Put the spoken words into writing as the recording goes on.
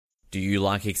Do you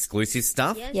like exclusive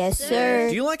stuff? Yes, sir.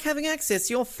 Do you like having access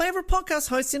to your favourite podcast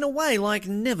hosts in a way like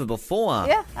never before?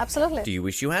 Yeah, absolutely. Do you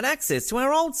wish you had access to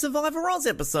our old Survivor Oz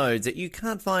episodes that you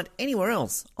can't find anywhere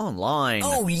else online?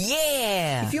 Oh,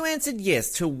 yeah! If you answered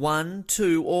yes to one,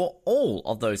 two, or all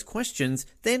of those questions,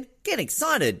 then get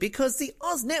excited because the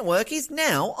Oz Network is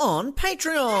now on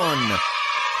Patreon.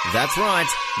 That's right,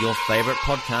 your favourite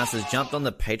podcast has jumped on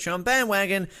the Patreon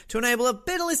bandwagon to enable a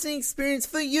better listening experience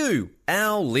for you,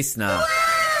 our listener.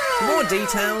 For more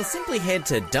details, simply head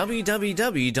to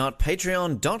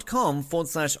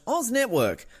www.patreon.com/Oz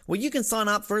Network, where you can sign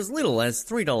up for as little as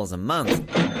 $3 a month.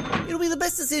 It'll be the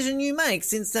best decision you make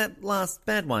since that last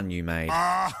bad one you made.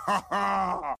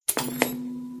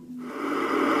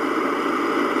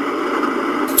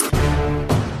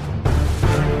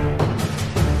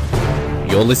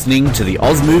 You're listening to the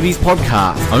Oz Movies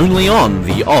Podcast, only on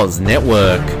the Oz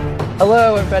Network.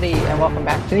 Hello, everybody, and welcome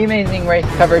back to the Amazing Race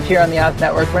coverage here on the Oz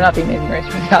Network. We're not the Amazing Race,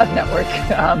 we're the Oz Network.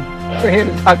 We're here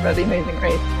to talk about the Amazing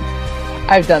Race.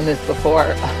 I've done this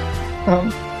before.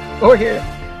 We're here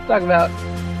to talk about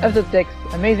Episode 6,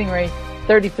 Amazing Race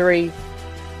 33.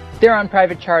 They're on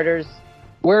private charters.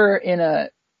 We're in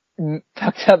a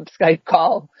fucked up Skype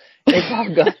call. It's all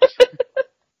good.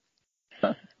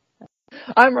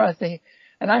 I'm Rusty,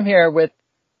 and I'm here with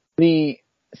the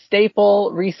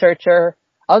staple researcher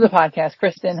of the podcast,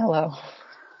 Kristen. Hello.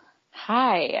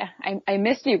 Hi. I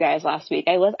missed you guys last week.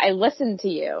 I listened to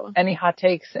you. Any hot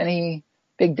takes? Any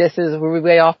big disses? Were we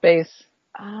way off base?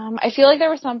 I feel like there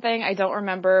was something I don't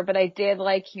remember, but I did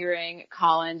like hearing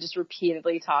Colin just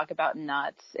repeatedly talk about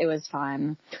nuts. It was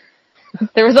fun.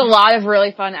 There was a lot of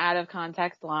really fun out of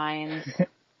context lines.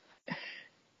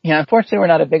 Yeah, unfortunately we're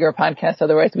not a bigger podcast,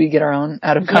 otherwise we get our own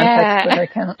out of context Twitter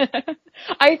account.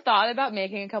 I thought about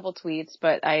making a couple tweets,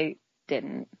 but I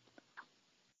didn't.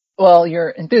 Well, your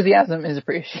enthusiasm is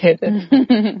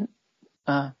appreciated.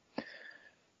 Now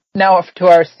to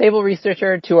our stable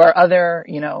researcher, to our other,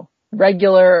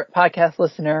 regular podcast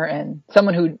listener and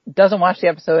someone who doesn't watch the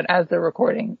episode as they're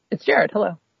recording, it's Jared.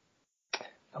 Hello.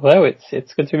 Hello,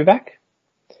 it's good to be back.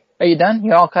 Are you done?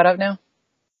 You all caught up now?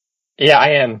 Yeah,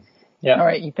 I am. Yeah. All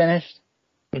right, you finished?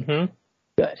 Mm-hmm.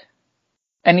 Good.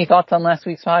 Any thoughts on last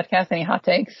week's podcast? Any hot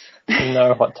takes?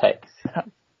 No hot takes.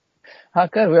 Oh,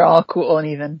 good. We're all cool and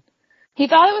even. He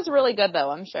thought it was really good, though,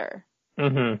 I'm sure.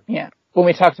 Mm-hmm. Yeah. When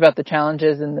we talked about the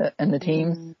challenges and the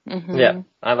teams. Mm-hmm. Yeah,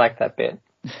 I like that bit.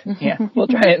 Yeah, we'll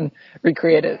try and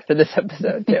recreate it for this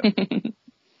episode, too.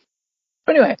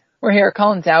 But anyway, we're here.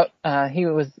 Colin's out. He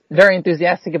was very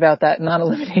enthusiastic about that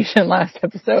non-elimination last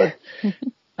episode.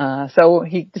 So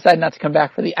he decided not to come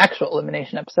back for the actual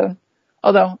elimination episode.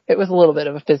 Although it was a little bit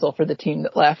of a fizzle for the team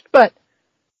that left. But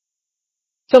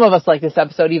some of us like this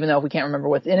episode, even though we can't remember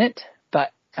what's in it.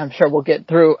 But I'm sure we'll get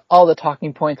through all the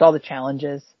talking points, all the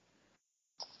challenges.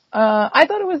 I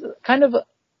thought it was kind of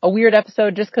a weird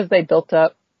episode just because they built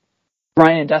up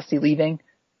Ryan and Dusty leaving.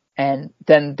 And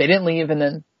then they didn't leave. And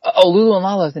then, Lulu and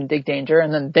Lala's in big danger.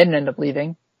 And then they didn't end up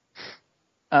leaving.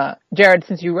 Jared,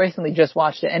 since you recently just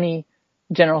watched it, any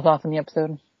general thoughts on the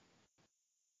episode?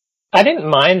 I didn't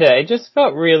mind it. It just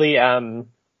felt really,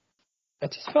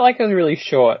 it just felt like it was really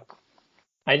short.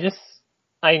 I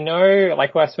know, I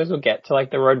suppose we'll get to,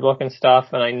 the roadblock and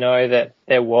stuff, and I know that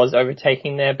there was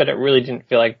overtaking there, but it really didn't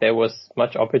feel like there was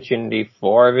much opportunity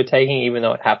for overtaking, even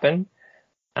though it happened.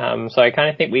 So I kind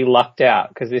of think we lucked out,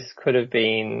 because this could have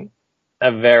been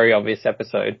a very obvious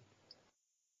episode.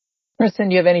 Kristen,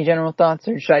 do you have any general thoughts,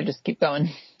 or should I just keep going?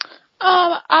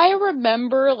 I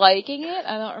remember liking it.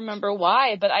 I don't remember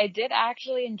why, but I did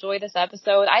actually enjoy this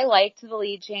episode. I liked the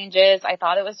lead changes. I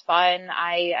thought it was fun.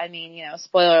 I mean,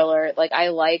 spoiler alert, I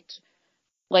liked,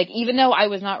 even though I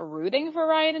was not rooting for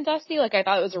Ryan and Dusty, I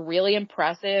thought it was really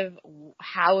impressive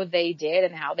how they did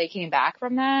and how they came back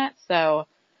from that. So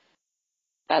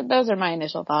those are my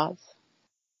initial thoughts.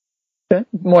 Good.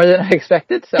 More than I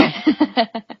expected, so.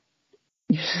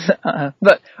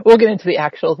 But we'll get into the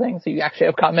actual thing, so you actually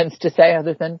have comments to say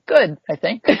other than good, I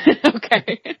think.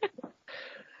 Okay.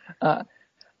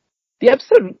 The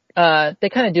episode, they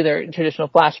kind of do their traditional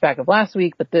flashback of last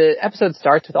week, but the episode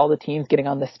starts with all the teams getting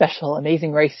on the special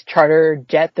Amazing Race charter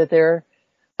jet that they're,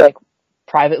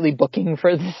 privately booking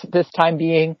for this time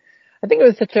being. I think it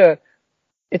was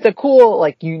it's a cool,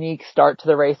 unique start to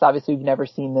the race. Obviously, we've never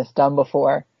seen this done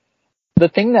before. The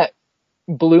thing that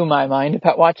blew my mind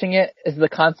about watching it is the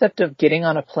concept of getting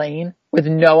on a plane with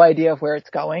no idea of where it's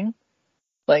going.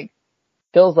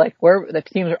 Phil's where the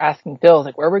teams are asking Phil's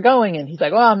where we're going, and he's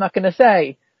like, I'm not going to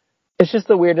say. It's just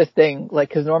the weirdest thing,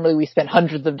 because normally we spend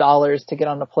hundreds of dollars to get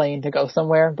on a plane to go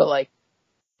somewhere, but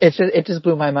it just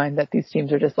blew my mind that these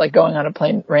teams are just like going on a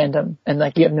plane random and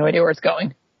like you have no idea where it's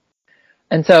going.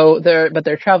 And so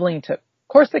they're traveling to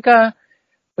Corsica,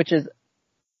 which is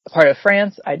a part of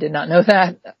France. I did not know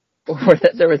that, or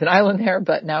that there was an island there,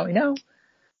 but now we know.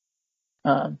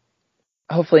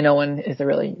 Hopefully no one is a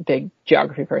really big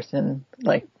geography person.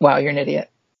 Like, wow, you're an idiot.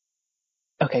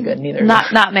 Okay, good. Neither.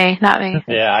 Not me.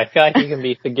 Yeah, I feel like you can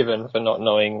be forgiven for not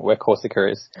knowing where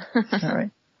Corsica is. All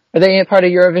right. Are they a part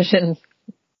of Eurovision?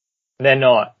 They're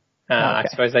not. Okay. I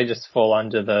suppose they just fall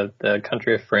under the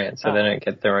country of France, so they don't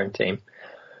get their own team.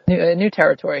 New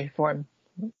territory for them.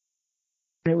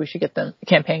 Maybe we should get a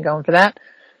campaign going for that.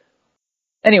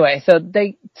 Anyway, so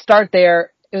they start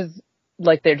there. It was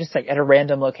like they're just like at a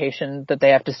random location that they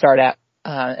have to start at,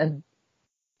 and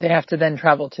they have to then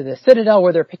travel to the Citadel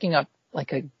where they're picking up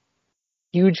like a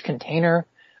huge container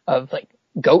of like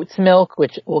goat's milk,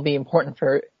 which will be important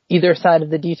for either side of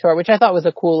the detour, which I thought was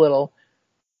a cool little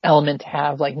element to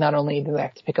have. Like, not only do they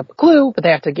have to pick up a clue, but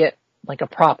they have to get like a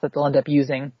prop that they'll end up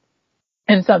using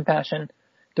in some fashion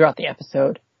throughout the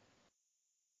episode.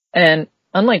 And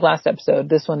unlike last episode,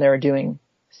 this one they were doing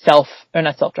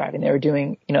not self-driving. They were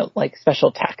doing, like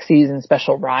special taxis and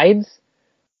special rides,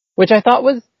 which I thought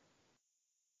was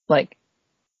like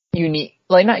unique,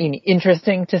 like not unique,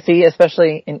 interesting to see,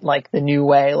 especially in like the new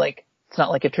way. Like, it's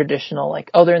not like a traditional, like,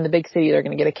 oh, they're in the big city, they're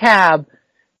going to get a cab.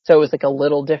 So it was like a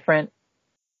little different.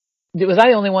 Was I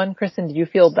the only one, Kristen? Did you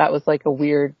feel that was like a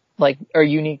weird, like, or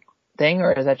unique thing,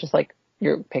 or is that just like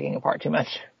you're picking apart too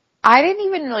much? I didn't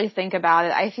even really think about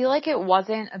it. I feel like it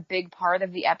wasn't a big part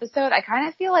of the episode. I kind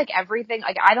of feel like everything,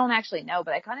 like, I don't actually know,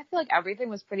 but I kind of feel like everything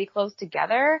was pretty close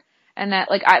together. And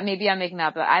that, like, maybe I'm making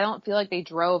that, but I don't feel like they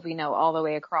drove, all the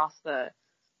way across the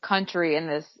country in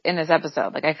this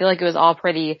episode. Like, I feel like it was all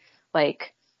pretty,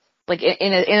 like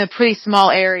in a pretty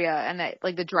small area, and that,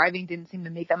 like, the driving didn't seem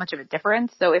to make that much of a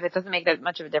difference. So if it doesn't make that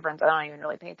much of a difference, I don't even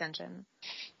really pay attention.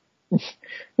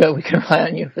 Well, we can rely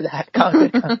on you for that.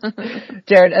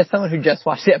 Jared, as someone who just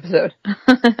watched the episode,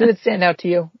 did it stand out to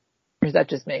you? Or is that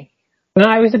just me? No,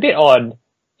 it was a bit odd.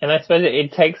 And I suppose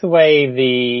it takes away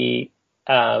the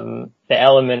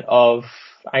element of,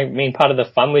 part of the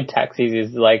fun with taxis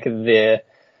is like the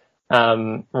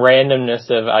randomness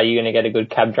of, are you going to get a good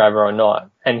cab driver or not?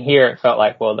 And here it felt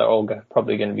like, well, they're all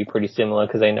probably going to be pretty similar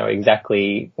because they know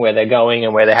exactly where they're going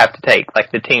and where they have to take.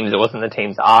 Like, the teams, it wasn't the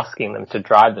teams asking them to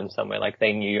drive them somewhere, like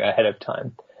they knew ahead of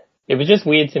time. It was just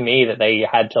weird to me that they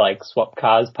had to like swap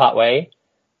cars partway,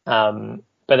 but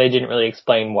they didn't really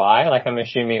explain why. Like, I'm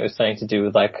assuming it was something to do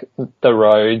with like the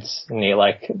roads near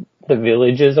like the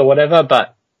villages or whatever,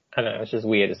 but I don't know, it's just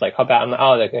weird. It's like, hop out and,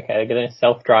 they're going to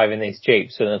self-drive in these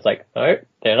Jeeps. So then it's like, no,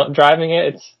 they're not driving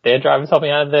it. It's their drivers hopping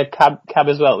out of the cab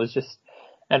as well. It was just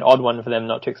an odd one for them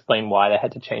not to explain why they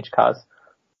had to change cars.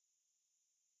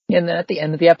 Yeah, and then at the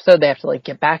end of the episode, they have to like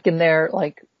get back in their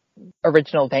like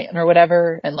original van or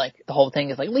whatever. And like the whole thing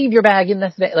is like, leave your bag in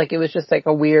this van. Like, it was just like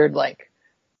a weird, like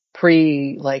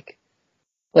like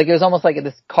it was almost like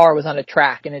this car was on a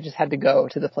track and it just had to go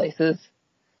to the places.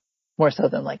 More so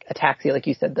than like a taxi, like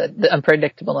you said, the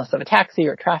unpredictableness of a taxi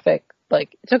or traffic,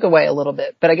 like, it took away a little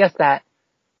bit. But I guess that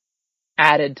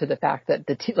added to the fact that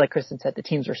like Kristen said, the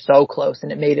teams were so close,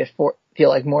 and it made it feel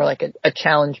like more like a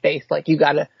challenge based. Like, you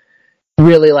got to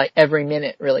really, like, every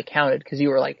minute really counted because you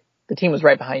were like, the team was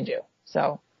right behind you.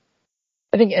 So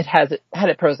I think it had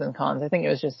its pros and cons. I think it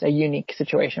was just a unique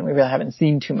situation. We really haven't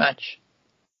seen too much,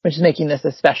 which is making this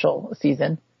a special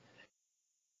season.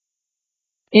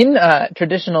 In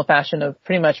traditional fashion of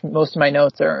pretty much most of my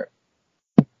notes are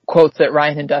quotes that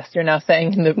Ryan and Dusty are now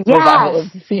saying in the revival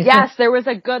of the season. Yes, there was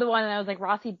a good one, and I was like,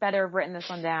 Rossi better have written this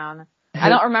one down. I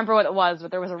don't remember what it was,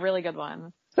 but there was a really good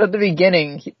one. So at the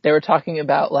beginning, they were talking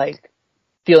about, like,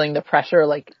 feeling the pressure,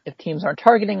 like, if teams aren't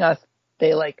targeting us,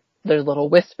 they, like, there's little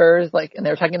whispers, like, and they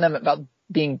were talking to them about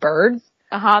being birds.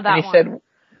 That and he said,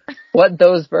 what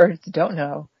those birds don't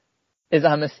know is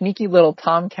I'm a sneaky little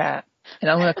tomcat, and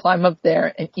I'm going to climb up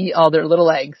there and eat all their little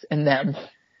eggs and them.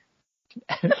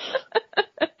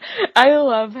 I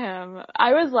love him.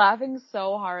 I was laughing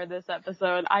so hard this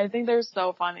episode. I think they're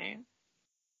so funny.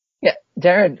 Yeah,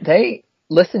 Darren, they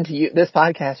listened to this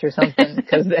podcast or something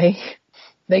because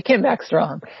they came back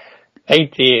strong. They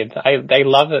did. They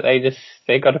love it.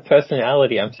 They got a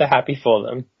personality. I'm so happy for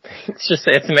them.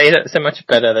 It's made it so much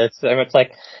better. There's so much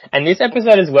and this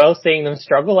episode as well, seeing them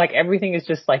struggle, like, everything is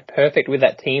just like perfect with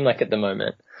that team, like, at the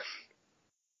moment.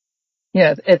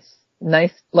 Yeah, it's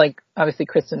nice. Like, obviously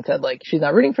Kristen said, like, she's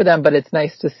not rooting for them, but it's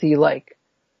nice to see, like,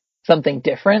 something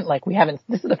different. Like,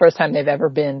 this is the first time they've ever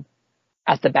been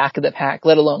at the back of the pack,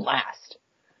 let alone last.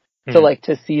 So, like,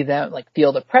 to see them, like,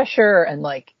 feel the pressure and,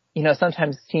 like, you know,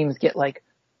 sometimes teams get like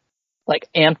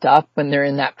amped up when they're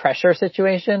in that pressure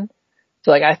situation.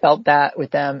 So like I felt that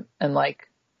with them, and like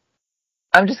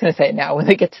I'm just gonna say it now, when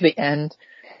they get to the end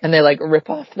and they like rip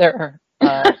off their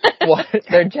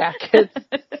their jackets,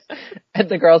 and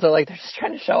the girls are like, they're just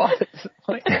trying to show off at this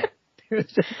point. It was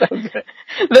just so good.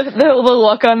 The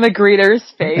look on the greeter's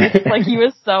face, like he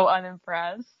was so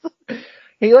unimpressed.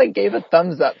 He like gave a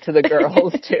thumbs up to the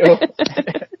girls too.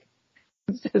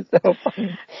 It's just so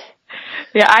funny.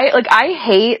 Yeah, I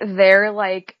hate their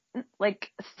like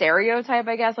stereotype,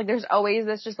 I guess. Like there's always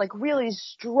this just like really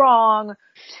strong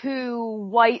two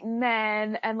white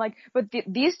men, and like, but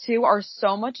these two are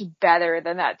so much better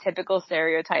than that typical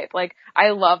stereotype. Like I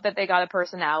love that they got a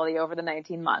personality over the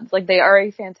 19 months. Like they are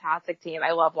a fantastic team.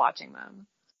 I love watching them.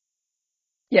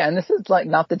 Yeah, and this is like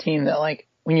not the team that like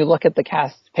when you look at the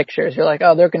cast pictures, you're like,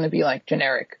 oh, they're going to be like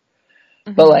generic.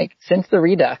 Mm-hmm. But like since the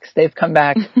Redux, they've come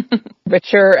back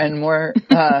richer and more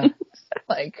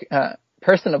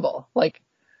personable. Like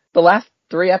the last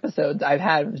 3 episodes I've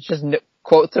had was just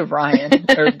quotes of Ryan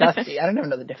or Dusty. I don't even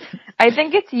know the difference. I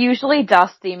think it's usually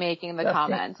Dusty making the Dusty?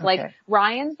 comments. Okay. Like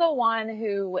Ryan's the one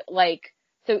who like,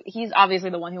 so he's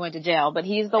obviously the one who went to jail, but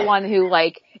he's the one who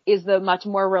like is the much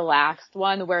more relaxed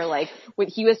one, where like when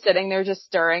he was sitting there just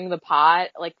stirring the pot,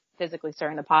 like physically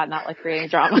stirring the pot, not like creating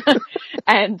drama.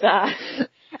 and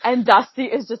Dusty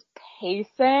is just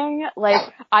pacing.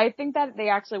 Like I think that they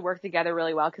actually work together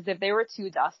really well, because if they were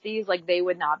 2 Dusties, like they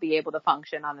would not be able to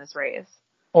function on this race.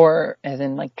 Or as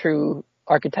in like true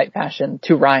archetype fashion,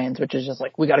 2 Ryans, which is just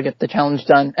like, we got to get the challenge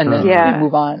done and then we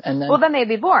move on. And then, well, then they'd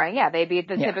be boring. Yeah, they'd be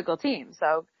the typical team.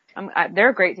 So they're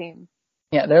a great team.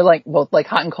 Yeah, they're like both like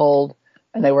hot and cold,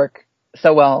 and they work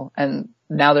so well, and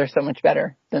now they're so much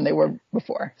better than they were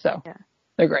before. So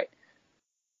they're great.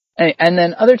 And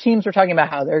then other teams were talking about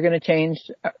how they're going to change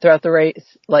throughout the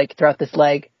race, like throughout this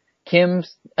leg.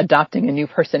 Kim's adopting a new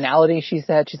personality, she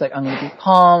said. She's like, I'm going to be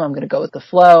calm. I'm going to go with the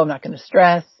flow. I'm not going to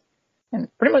stress. And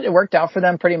pretty much it worked out for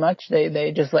them pretty much.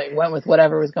 They just like went with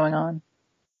whatever was going on.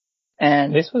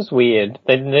 And this was weird.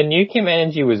 The new Kim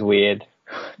energy was weird.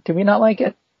 Do we not like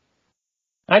it?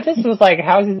 I just was like,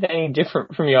 how is this any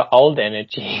different from your old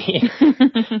energy?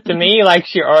 To me, like,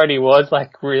 she already was,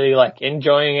 like, really, like,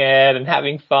 enjoying it and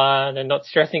having fun and not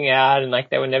stressing out, and, like,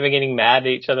 they were never getting mad at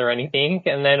each other or anything.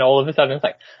 And then all of a sudden it's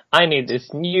like, I need this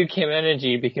new Kim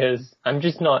energy because I'm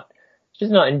just not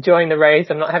enjoying the race.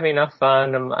 I'm not having enough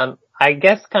fun. I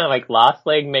guess kind of like last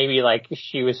leg, maybe, like,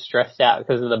 she was stressed out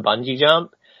because of the bungee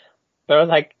jump. But I was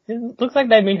like, it looks like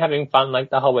they've been having fun like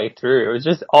the whole way through. It was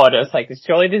just odd. I was like,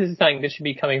 surely this is something that should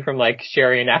be coming from like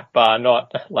Sherry and Akbar,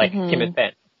 not like Kim and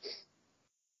Ben.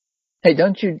 Hey,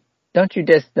 don't you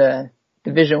diss the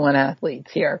Division 1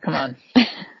 athletes here. Come on.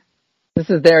 This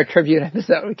is their tribute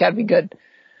episode. We gotta be good.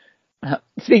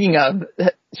 Speaking of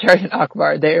Sherry and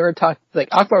Akbar, they were like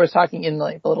Akbar was talking in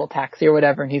like the little taxi or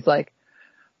whatever, and he's like,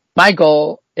 my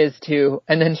goal is to,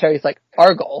 and then Sherry's like,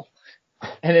 our goal.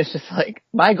 And it's just like,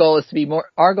 our goal is to be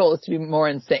more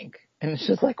in sync. And it's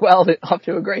just like, well, off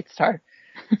to a great start.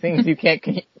 Things you can't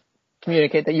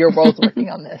communicate that your world's working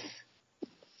on this.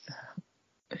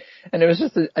 And it was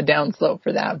just a down slope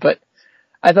for that. But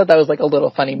I thought that was like a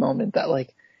little funny moment that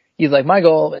like, he's like, my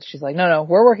goal, but she's like, no,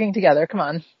 we're working together. Come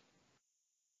on.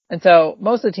 And so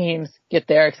most of the teams get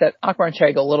there, except Akbar and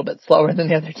Sherry go a little bit slower than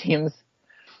the other teams.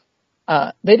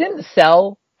 They didn't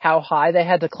sell how high they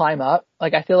had to climb up.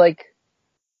 Like, I feel like,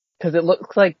 because it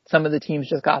looks like some of the teams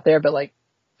just got there, but like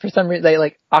for some reason they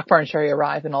like Akbar and Sherry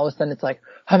arrive, and all of a sudden it's like,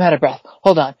 I'm out of breath.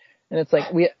 Hold on. And it's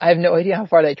like, I have no idea how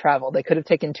far they traveled. They could have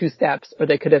taken 2 steps, or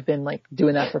they could have been like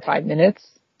doing that for 5 minutes.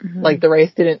 Mm-hmm. Like the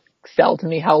race didn't sell to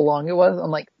me how long it was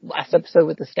on like last episode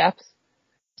with the steps.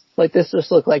 Like this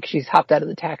just looked like she's hopped out of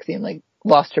the taxi and like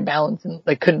lost her balance and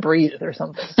like couldn't breathe or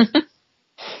something.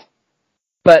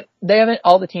 But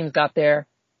all the teams got there.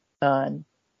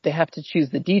 They have to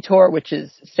choose the detour, which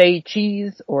is Say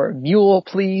Cheese or Mule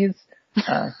Please,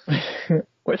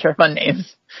 which are fun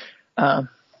names.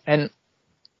 And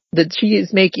the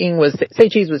cheese making Say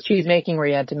Cheese was cheese making, where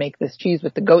you had to make this cheese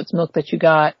with the goat's milk that you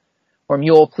got, or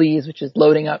Mule Please, which is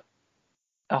loading up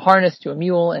a harness to a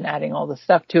mule and adding all the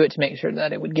stuff to it to make sure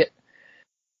that it would get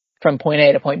from point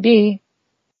A to point B.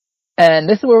 And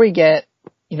this is where we get,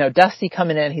 Dusty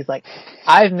coming in. He's like,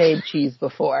 I've made cheese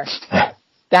before.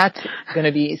 That's going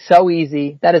to be so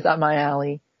easy. That is up my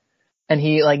alley. And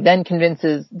he like then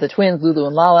convinces the twins, Lulu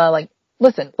and Lala, like,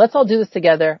 listen, let's all do this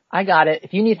together. I got it.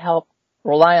 If you need help,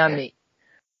 rely on me.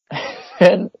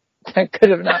 And that could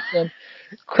have not been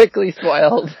quickly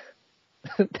spoiled.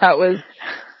 That was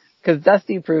because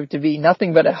Dusty proved to be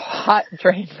nothing but a hot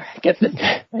train wreck at the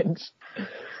damage.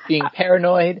 being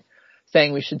paranoid,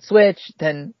 saying we should switch,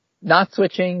 then not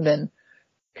switching, then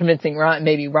convincing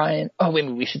Ryan, oh,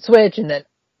 maybe we should switch, and then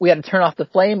we had to turn off the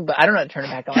flame, but I don't know how to turn it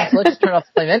back on, so let's just turn off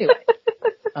the flame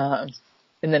anyway.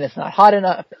 And then it's not hot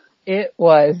enough. It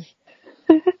was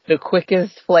the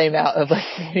quickest flame out of like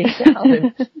any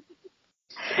challenge.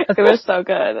 It was so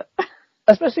good.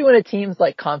 Especially when a team's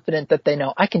like confident that they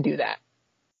know I can do that.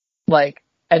 Like,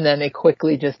 and then it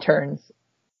quickly just turns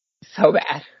so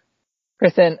bad.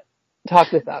 Kristen,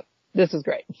 talk this up. This was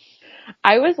great.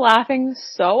 I was laughing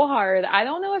so hard. I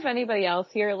don't know if anybody else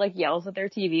here like yells at their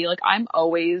TV. Like I'm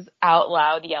always out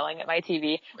loud yelling at my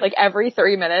TV. Like every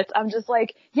 3 minutes, I'm just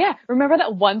like, yeah, remember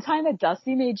that one time that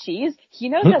Dusty made cheese? He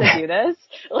knows how to do this.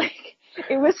 Like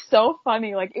it was so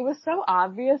funny. Like it was so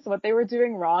obvious what they were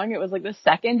doing wrong. It was like the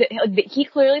second, like, he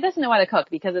clearly doesn't know how to cook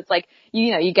because it's like,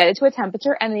 you know, you get it to a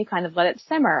temperature and then you kind of let it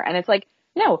simmer and it's like,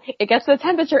 no, it gets to the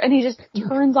temperature and he just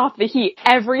turns off the heat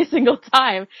every single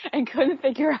time and couldn't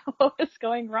figure out what was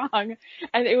going wrong.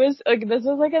 And it was like, this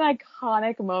was like an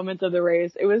iconic moment of the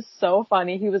race. It was so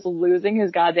funny. He was losing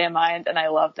his goddamn mind and I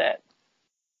loved it.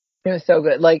 It was so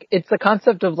good. Like, it's the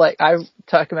concept of like, I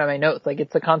talk about my notes, like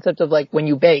it's the concept of like when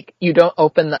you bake, you don't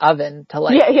open the oven to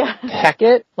like check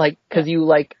it, like, cause you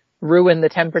like ruin the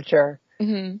temperature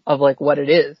of like what it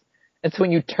is. And so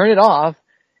when you turn it off,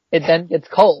 it then gets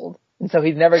cold. And so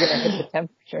he's never going to hit the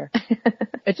temperature.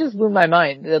 It just blew my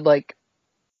mind that like,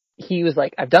 he was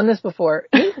like, I've done this before.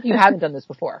 Even if you haven't done this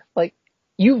before, like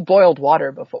you've boiled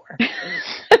water before.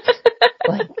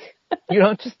 Like you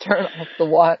don't just turn off the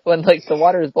water when like the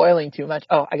water is boiling too much.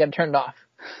 Oh, I got to turn it off.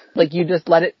 Like you just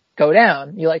let it go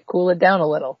down. You like cool it down a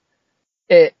little.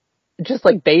 It just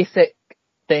like basic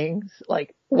things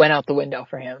like went out the window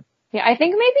for him. Yeah, I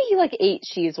think maybe he like ate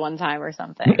cheese one time or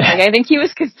something. Like I think he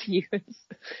was confused.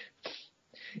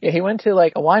 Yeah, he went to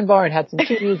like a wine bar and had some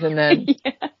cheese and then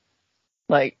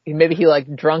like maybe he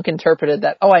like drunk interpreted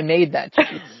that, oh, I made that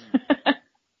cheese.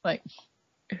 Like,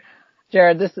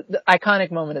 Jared, this is the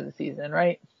iconic moment of the season,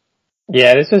 right?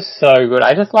 Yeah, this was so good.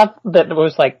 I just love that it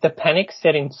was like the panic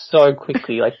set in so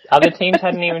quickly. Like other teams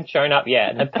hadn't even shown up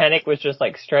yet. The panic was just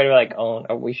like straight away like, oh,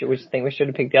 we should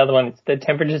have picked the other one. The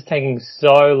temperature's taking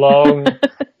so long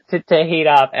to heat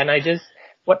up. And I just,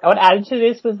 what added to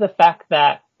this was the fact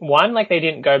that one, like they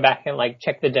didn't go back and like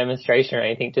check the demonstration or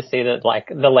anything to see that like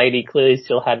the lady clearly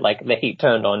still had like the heat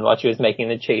turned on while she was making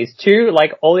the cheese. Two,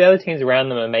 like all the other teams around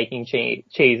them are making cheese.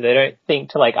 They don't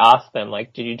think to like ask them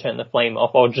like, did you turn the flame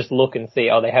off, or just look and see,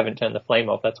 oh, they haven't turned the flame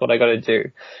off. That's what I got to do.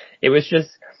 It was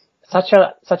just such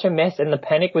a mess, and the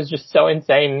panic was just so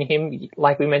insane. And him,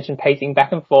 like we mentioned, pacing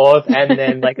back and forth, and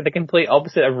then like the complete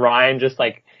opposite of Ryan, just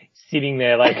like sitting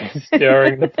there like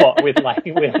stirring the pot with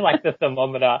the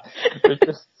thermometer. It was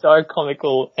just so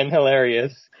comical and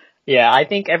hilarious. Yeah, I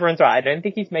think everyone's right. I don't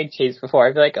think he's made cheese before.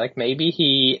 I feel like maybe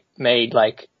he made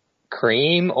like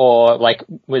cream or like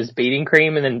was beating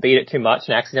cream and then beat it too much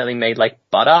and accidentally made like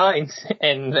butter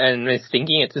and was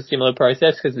thinking it's a similar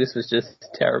process, because this was just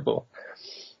terrible.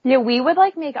 Yeah, we would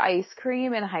like make ice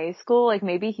cream in high school. Like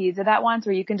maybe he did that once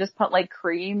where you can just put like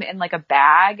cream in like a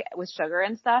bag with sugar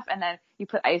and stuff, and then you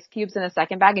put ice cubes in a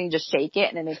second bag and you just shake it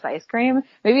and it makes ice cream.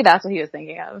 Maybe that's what he was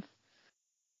thinking of.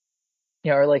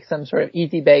 Yeah, or like some sort of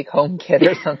easy bake home kit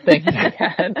or something.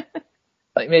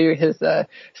 Like maybe his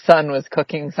son was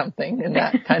cooking something and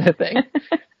that kind of thing.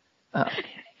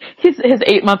 His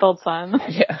 8-month-old son.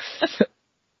 Yeah.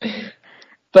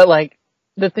 But like,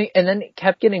 the thing, and then it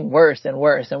kept getting worse and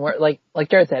worse and worse. Like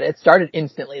Jared said, it started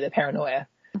instantly, the paranoia.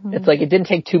 Mm-hmm. It's like, it didn't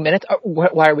take 2 minutes. Oh,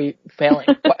 why are we failing?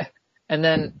 And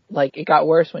then like, it got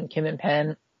worse when Kim and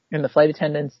Penn and the flight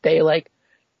attendants, they like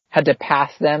had to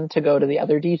pass them to go to the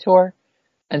other detour.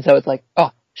 And so it's like,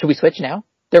 oh, should we switch now?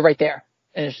 They're right there.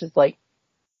 And it's just like,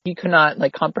 he could not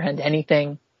like comprehend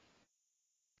anything.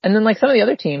 And then like some of the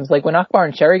other teams, like when Akbar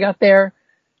and Sherry got there,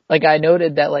 like I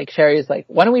noted that like Sherry's like,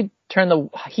 why don't we turn the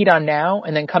heat on now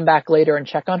and then come back later and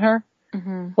check on her?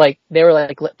 Mm-hmm. Like they were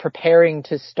like preparing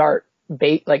to start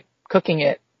like cooking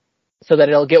it so that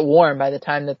it'll get warm by the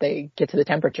time that they get to the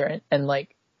temperature. And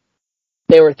like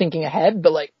they were thinking ahead,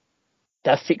 but like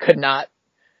Dusty could not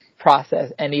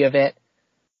process any of it.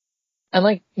 And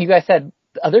like you guys said,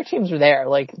 the other teams were there.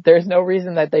 Like there's no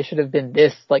reason that they should have been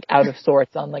this like out of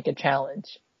sorts on like a challenge.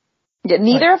 Yeah,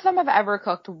 neither of them have ever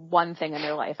cooked one thing in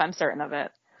their life. I'm certain of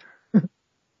it.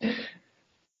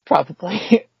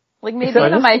 Probably. Like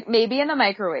maybe in the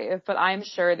microwave, but I'm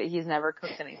sure that he's never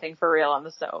cooked anything for real on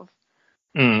the stove.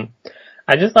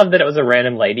 I just love that it was a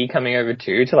random lady coming over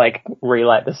too to like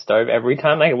relight the stove every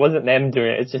time. Like it wasn't them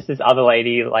doing it. It's just this other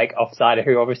lady like offside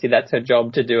who obviously that's her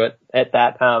job to do it at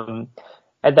that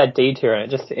at that detour,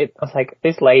 and I was like,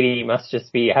 this lady must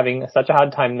just be having such a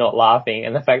hard time not laughing,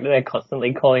 and the fact that they're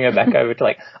constantly calling her back over to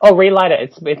like, oh, relight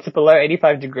it, it's below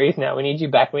 85 degrees now, we need you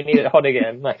back, we need it hot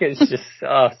again. Like, it's just,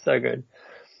 oh, so good.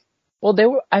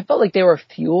 Well, I felt like they were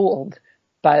fueled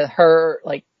by her,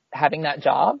 like, having that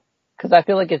job, because I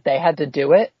feel like if they had to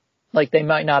do it, like, they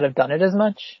might not have done it as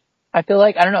much. I feel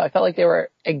like, I don't know, I felt like they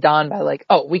were egged on by like,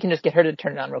 oh, we can just get her to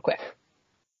turn it on real quick.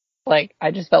 Like,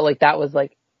 I just felt like that was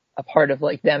like a part of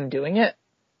like them doing it.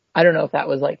 I don't know if that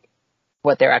was like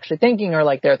what they're actually thinking or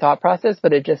like their thought process,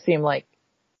 but it just seemed like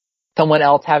someone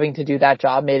else having to do that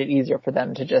job made it easier for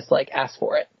them to just like ask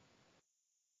for it.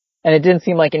 And it didn't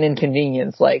seem like an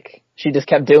inconvenience, like she just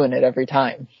kept doing it every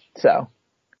time. So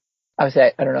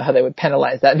obviously I don't know how they would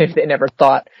penalize that. Maybe they never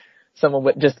thought someone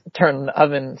would just turn the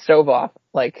oven stove off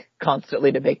like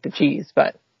constantly to bake the cheese,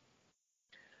 but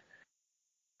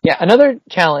yeah, another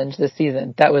challenge this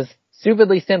season that was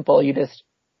stupidly simple. You just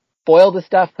boil the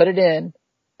stuff, put it in,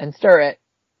 and stir it.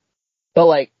 But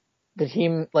like the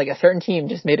team, like a certain team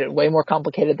just made it way more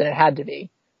complicated than it had to be.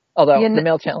 Although the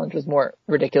male challenge was more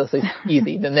ridiculously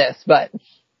easy than this, but.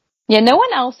 Yeah, no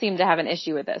one else seemed to have an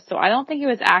issue with this, so I don't think it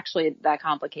was actually that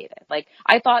complicated. Like,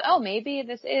 I thought, oh, maybe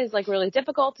this is, like, really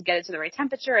difficult to get it to the right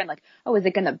temperature, and, like, oh, is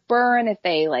it gonna burn if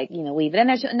they, like, you know, leave it in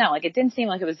there? No, like, it didn't seem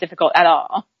like it was difficult at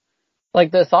all.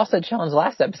 Like, the sausage challenge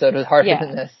last episode was harder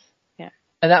than this. Yeah.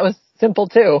 And that was simple,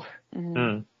 too.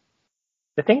 Mm.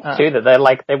 The thing, too, that they're,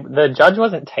 like, the judge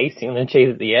wasn't tasting the cheese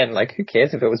at the end. Like, who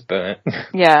cares if it was burnt?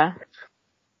 Yeah.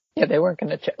 Yeah, they weren't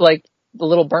gonna, like, the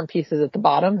little burnt pieces at the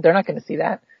bottom, they're not gonna see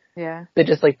that. Yeah. They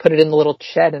just like put it in the little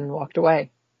shed and walked away.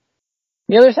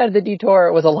 The other side of the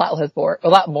detour was a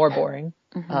lot more boring.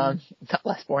 Mm-hmm. Not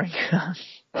less boring.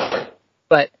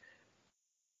 But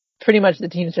pretty much the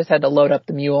teams just had to load up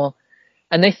the mule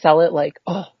and they sell it like,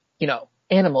 oh, you know,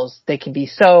 animals, they can be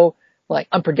so like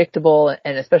unpredictable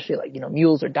and especially like, you know,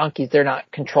 mules or donkeys, they're not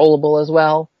controllable as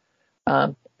well.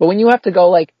 But when you have to go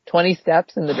like 20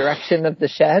 steps in the direction of the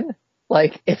shed,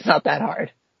 like it's not that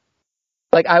hard.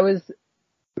 Like I was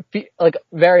like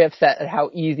very upset at how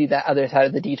easy that other side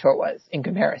of the detour was in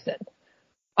comparison.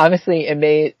 Obviously it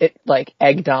made it like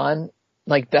egged on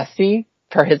like Dusty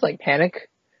for his like panic,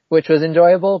 which was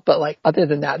enjoyable, but like other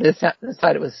than that, this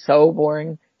side it was so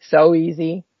boring, so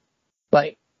easy.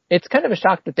 Like it's kind of a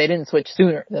shock that they didn't switch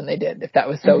sooner than they did if that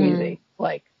was so easy.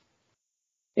 Like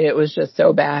it was just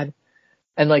so bad.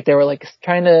 And like they were like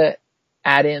trying to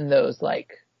add in those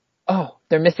like, oh,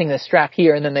 they're missing the strap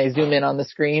here, and then they zoom in on the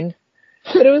screen.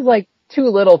 But it was like two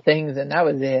little things and that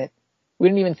was it. We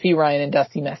didn't even see Ryan and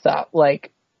Dusty mess up.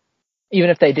 Like, even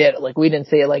if they did, like, we didn't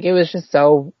see it. Like, it was just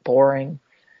so boring.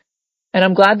 And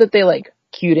I'm glad that they, like,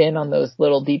 cued in on those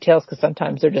little details because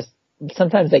sometimes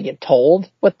they get told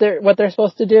what they're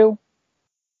supposed to do.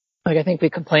 Like, I think we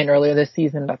complained earlier this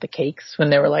season about the cakes when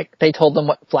they were like, they told them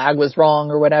what flag was wrong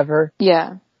or whatever.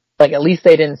 Yeah. Like, at least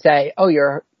they didn't say, oh,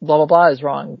 your blah, blah, blah is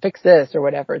wrong. Fix this or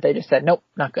whatever. They just said, nope,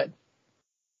 not good.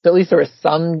 So at least there was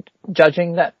some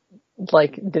judging that,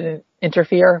 like, didn't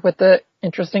interfere with the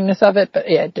interestingness of it, but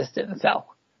yeah, it just didn't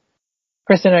sell.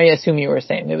 Kristen, I assume you were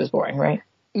saying it was boring, right?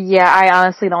 Yeah, I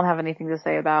honestly don't have anything to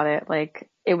say about it. Like,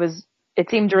 it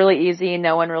seemed really easy.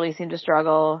 No one really seemed to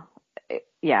struggle.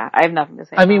 Yeah, I have nothing to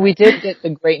say. I mean, we did get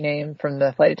the great name from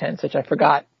the flight attendants, which I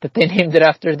forgot that they named it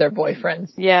after their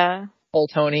boyfriends. Yeah. Cole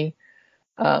Tony,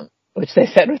 which they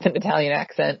said with an Italian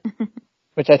accent,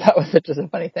 which I thought was such a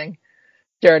funny thing.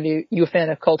 Jared, you a fan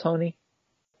of Cole Tony?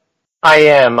 I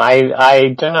am.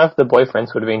 I don't know if the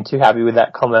boyfriends would have been too happy with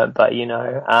that comment, but you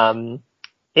know,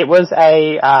 it was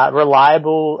a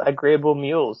reliable, agreeable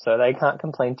mule, so they can't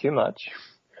complain too much.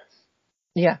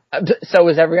 Yeah, so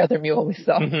was every other mule we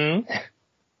saw. Mm-hmm.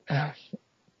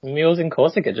 Mules in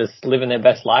Corsica just living their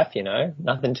best life, you know,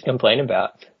 nothing to complain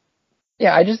about.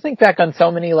 Yeah, I just think back on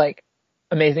so many like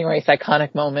Amazing Race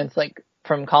iconic moments, like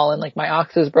from Colin, like my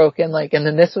ox is broken, like, and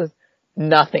then this was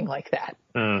nothing like that.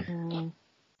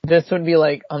 This would be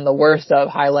like on the worst of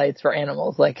highlights for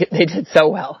animals. Like they did so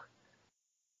well.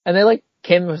 And they like,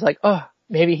 Kim was like, oh,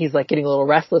 maybe he's like getting a little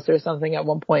restless or something at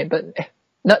one point, but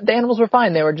the animals were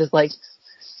fine. They were just like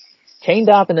chained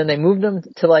up and then they moved them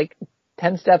to like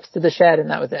 10 steps to the shed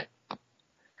and that was it.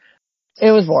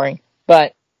 It was boring,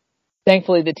 but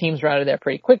thankfully the teams were out of there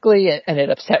pretty quickly and it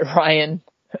upset Ryan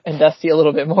and Dusty a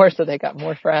little bit more, so they got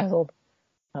more frazzled.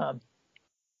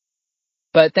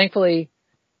 But thankfully,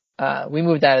 we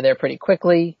moved out of there pretty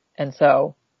quickly. And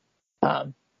so,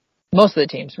 most of the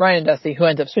teams, Ryan and Dusty, who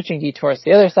ended up switching detours to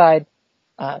the other side.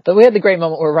 But we had the great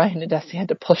moment where Ryan and Dusty had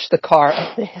to push the car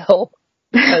up the hill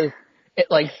because it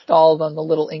like stalled on the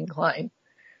little incline.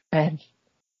 And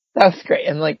That was great.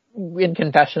 And like in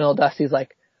confessional, Dusty's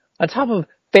like, on top of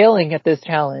failing at this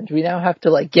challenge, we now have to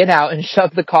like get out and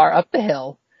shove the car up the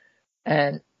hill.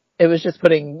 And it was just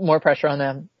putting more pressure on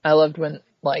them. I loved when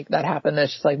like that happened.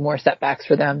 There's just like more setbacks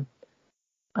for them.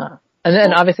 And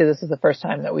then obviously this is the first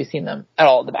time that we've seen them at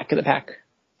all at the back of the pack.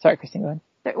 Sorry, Christine, go ahead.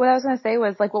 What I was going to say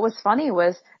was, like, what was funny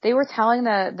was they were telling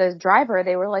the driver,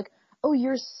 they were like, oh,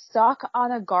 you're stuck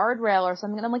on a guardrail or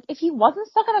something. And I'm like, if he wasn't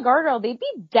stuck on a guardrail, they'd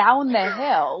be down the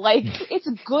hill. Like, it's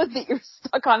good that you're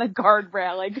stuck on a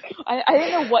guardrail. Like, I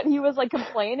didn't know what he was, like,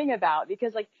 complaining about,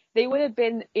 because, like, they would have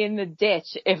been in the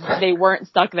ditch if they weren't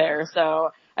stuck there.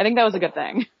 So I think that was a good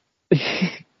thing.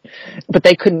 But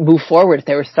they couldn't move forward if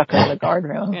they were stuck on the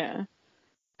guardrail. Yeah.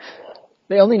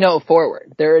 They only know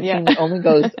forward. They're a team that only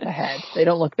goes ahead. They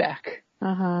don't look back.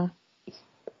 Uh-huh.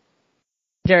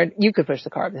 Jared, you could push the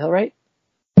car up the hill, right?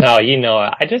 No, you know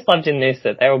it. I just loved in this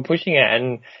that they were pushing it,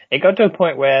 and it got to a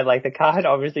point where like the car had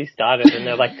obviously started, and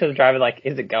they're like to the driver, like,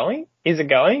 is it going? Is it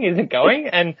going? Is it going?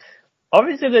 And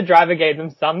obviously the driver gave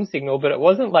them some signal, but it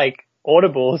wasn't like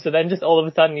audible. So then just all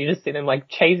of a sudden you just see them like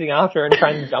chasing after and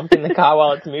trying to jump in the car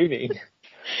while it's moving.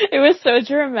 It was so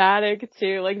dramatic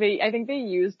too. Like I think they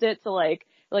used it to like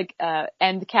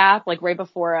end cap, like right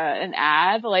before an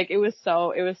ad. Like it was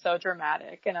so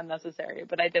dramatic and unnecessary,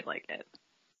 but I did like it.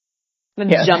 Then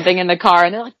jumping in the car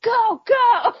and they're like, go!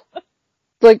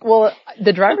 Like, well,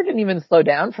 the driver didn't even slow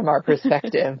down from our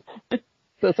perspective.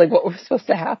 So it's like, what was supposed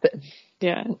to happen?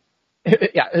 Yeah.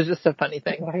 Yeah, it was just a funny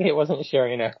thing. Like it wasn't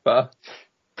Sherry and Akbar.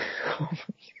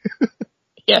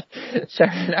 Yeah, Sherry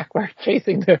and Akbar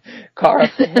chasing the car up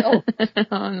the hill.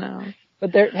 Oh no.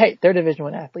 But they're Division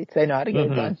I athletes. They know how to get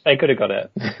it done. They could have got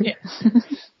it. Yeah.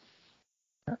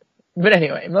 But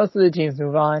anyway, most of the teams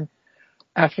move on.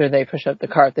 After they push up the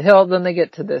car up the hill, then they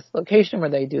get to this location where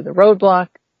they do the roadblock.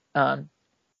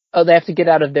 They have to get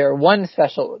out of their one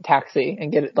special taxi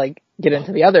and get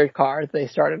into the other car that they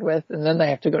started with, and then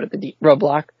they have to go to the deep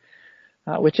roadblock,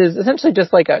 which is essentially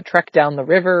just like a trek down the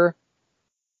river.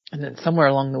 And then somewhere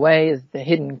along the way is the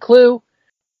hidden clue.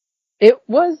 It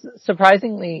was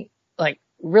surprisingly like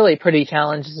really pretty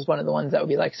challenge. This is one of the ones that would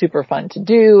be like super fun to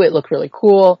do. It looked really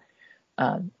cool.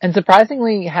 And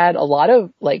surprisingly had a lot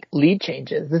of like lead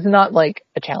changes. This is not like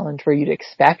a challenge where you'd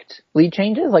expect lead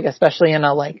changes, like especially in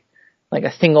a like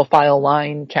a single file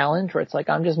line challenge where it's like,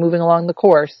 I'm just moving along the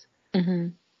course. Mm-hmm.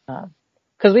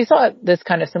 Cause we saw this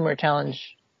kind of similar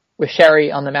challenge with Sherry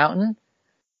on the mountain.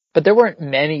 But there weren't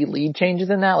many lead changes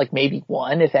in that, like maybe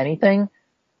one, if anything.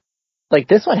 Like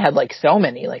this one had like so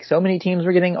many teams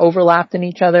were getting overlapped in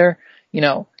each other. You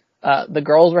know, the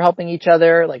girls were helping each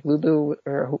other, like Lulu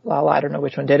or Lala, I don't know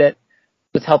which one did it,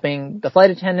 was helping the flight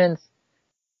attendants.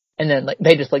 And then like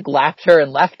they just like lapped her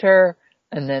and left her.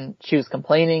 And then she was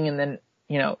complaining. And then,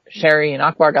 you know, Sherry and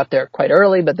Akbar got there quite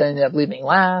early, but then ended up leaving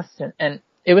last. And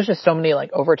it was just so many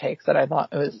like overtakes that I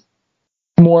thought it was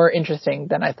more interesting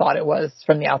than I thought it was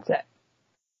from the outset.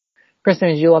 Kristen,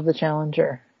 did you love the challenge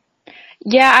or?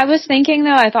 Yeah, I was thinking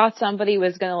though, I thought somebody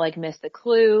was gonna like miss the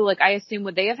clue. Like I assumed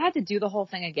would they have had to do the whole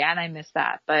thing again? I missed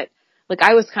that. But like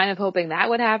I was kind of hoping that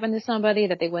would happen to somebody,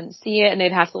 that they wouldn't see it and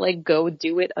they'd have to like go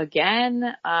do it again.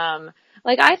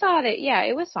 Like I thought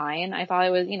it was fine. I thought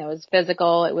it was, it was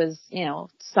physical. It was,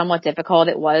 somewhat difficult.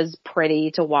 It was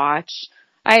pretty to watch.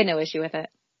 I had no issue with it.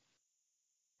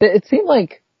 It seemed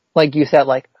like you said,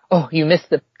 like, oh, you missed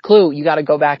the clue. You got to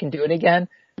go back and do it again.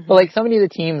 Mm-hmm. But like so many of the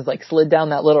teams like slid down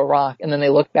that little rock and then they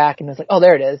looked back and it's like, oh,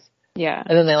 there it is. Yeah.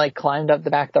 And then they like climbed up the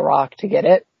back of the rock to get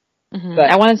it. Mm-hmm. But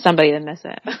I wanted somebody to miss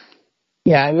it.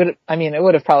 Yeah, it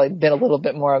would have probably been a little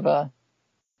bit more of a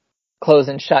close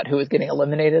and shut who was getting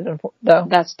eliminated though.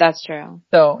 That's true.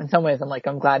 So in some ways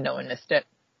I'm glad no one missed it.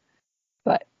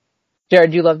 But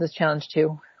Jared, you love this challenge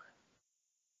too?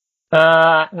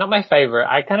 Not my favorite.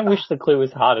 I kind of wish the clue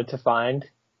was harder to find.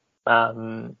 Or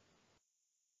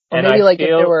maybe if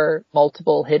there were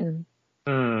multiple hidden.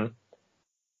 I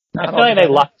feel like they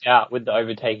lucked out with the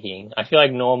overtaking. I feel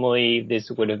like normally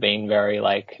this would have been very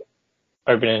like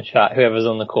open and shut. Whoever's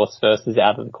on the course first is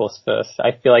out of the course first.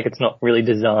 I feel like it's not really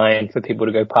designed for people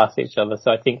to go past each other.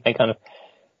 So I think they kind of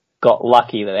got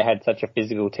lucky that they had such a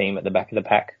physical team at the back of the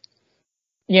pack.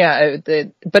 Yeah,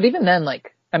 but even then,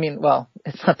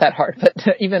 it's not that hard,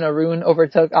 but even Arun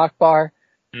overtook Akbar.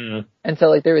 Mm. And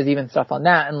so, there was even stuff on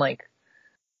that, and,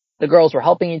 the girls were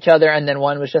helping each other, and then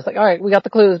one was just like, all right, we got the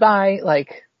clues, bye.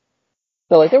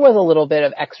 So, there was a little bit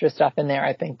of extra stuff in there,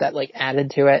 I think, that,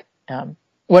 added to it.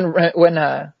 When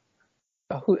I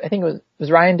think it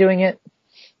was Ryan doing it?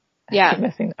 Yeah.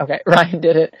 Okay, Ryan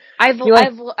did it.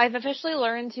 I've officially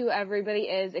learned who everybody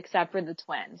is except for the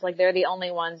twins. They're the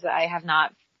only ones that I have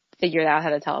not figured out how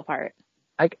to tell apart.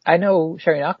 I know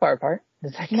Sherry Akbar part.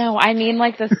 No, I mean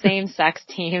like the same sex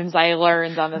teams I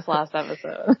learned on this last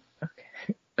episode.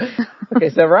 Okay,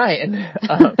 so Ryan,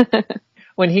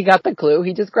 when he got the clue,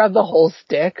 he just grabbed the whole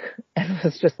stick and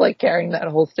was just like carrying that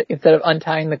whole stick instead of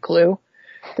untying the clue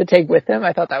to take with him.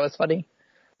 I thought that was funny.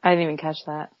 I didn't even catch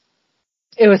that.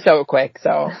 It was so quick,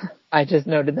 so I just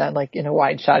noted that like in a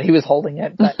wide shot he was holding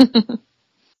it. But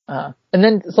and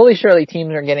then slowly surely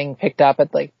teams are getting picked up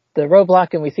at like the roadblock,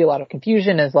 and we see a lot of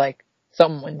confusion as like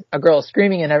a girl is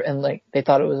screaming and like they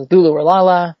thought it was Lulu or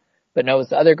Lala, but no, it was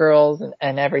the other girls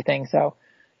and everything. So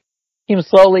teams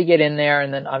slowly get in there,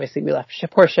 and then obviously we left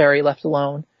poor Sherry left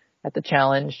alone at the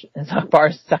challenge, and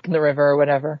Akbar's stuck in the river or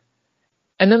whatever.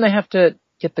 And then they have to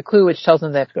get the clue, which tells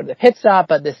them they have to go to the pit stop,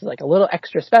 but this is like a little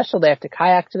extra special. They have to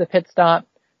kayak to the pit stop,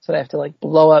 so they have to like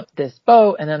blow up this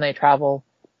boat, and then they travel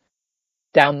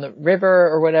down the river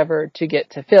or whatever to get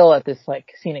to Phil at this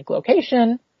like scenic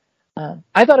location.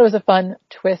 I thought it was a fun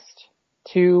twist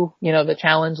to, the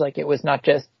challenge. Like it was not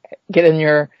just get in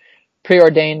your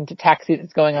preordained taxi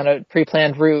that's going on a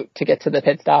pre-planned route to get to the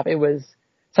pit stop. It was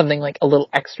something like a little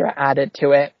extra added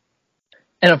to it.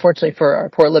 And unfortunately for our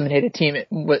poor eliminated team, it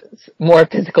was more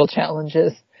physical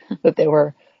challenges that they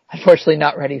were unfortunately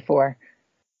not ready for.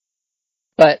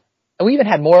 But we even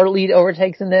had more lead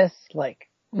overtakes in this. Like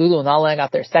Lulu and Nala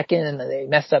got their second, and they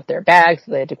messed up their bags,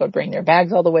 so they had to go bring their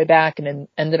bags all the way back, and then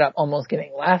ended up almost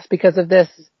getting last because of this.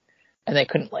 And they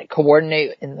couldn't like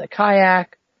coordinate in the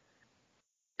kayak.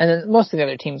 And then most of the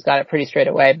other teams got it pretty straight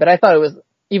away. But I thought it was,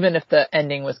 even if the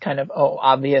ending was kind of,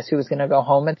 obvious who was going to go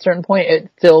home at a certain point, it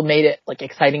still made it like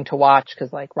exciting to watch,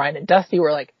 because like Ryan and Dusty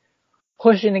were like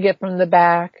pushing to get from the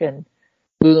back, and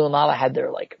Lulu and Lala had their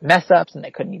like mess ups and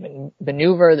they couldn't even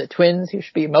maneuver. The twins, who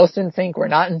should be most in sync, were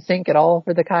not in sync at all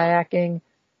for the kayaking.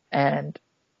 And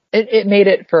it made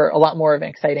it for a lot more of an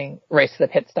exciting race to the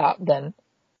pit stop than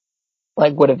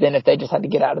like would have been if they just had to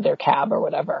get out of their cab or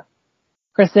whatever.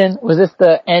 Kristen, was this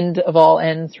the end of all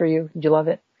ends for you? Did you love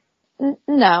it?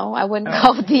 No, I wouldn't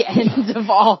call it the end of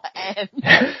all ends.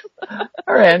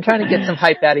 All right, I'm trying to get some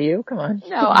hype out of you. Come on.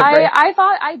 No, I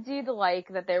thought I did like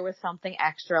that there was something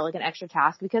extra, like an extra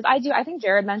task, because I think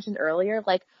Jared mentioned earlier,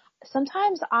 like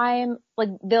sometimes I'm like,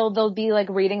 they'll be like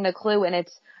reading the clue and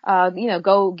it's,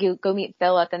 go meet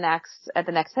Phil at the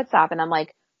next pit stop. And I'm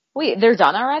like, wait, they're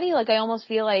done already? Like I almost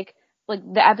feel like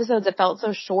the episodes, it felt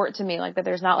so short to me, like that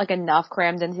there's not like enough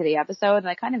crammed into the episode. And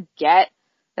I kind of get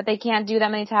that they can't do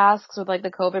that many tasks with like the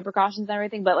COVID precautions and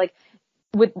everything, but like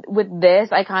with this,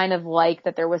 I kind of like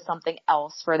that there was something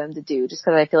else for them to do, just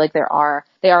because I feel like they are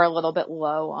a little bit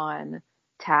low on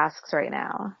tasks right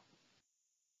now.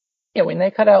 Yeah, when they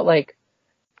cut out like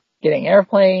getting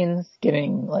airplanes,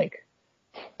 getting like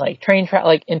train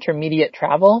like intermediate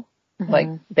travel, like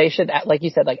they should, like you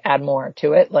said, like add more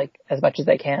to it, like as much as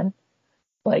they can,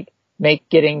 like make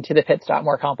getting to the pit stop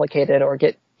more complicated, or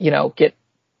get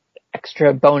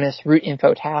extra bonus route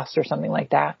info tasks or something like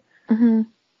that. Mm-hmm.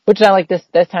 Which I like this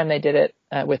time they did it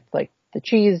with like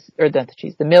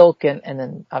the milk and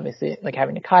then obviously like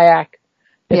having a kayak.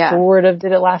 They sort of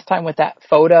did it last time with that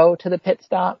photo to the pit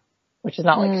stop, which is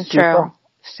not like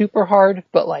super hard,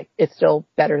 but like it's still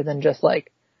better than just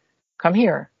like come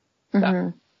here. Mm-hmm.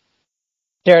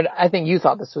 Jared, I think you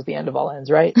thought this was the end of all ends,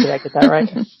 right? Did I get that right?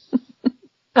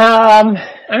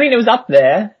 I mean, it was up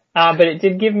there. But it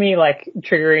did give me like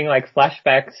triggering like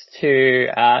flashbacks to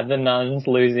the nuns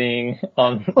losing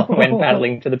when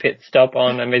paddling to the pit stop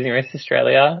on Amazing Race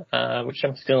Australia, which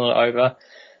I'm still not over.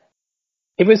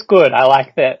 It was good. I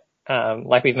like that,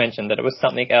 like we've mentioned, that it was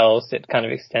something else. It kind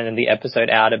of extended the episode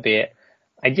out a bit.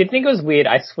 I did think it was weird.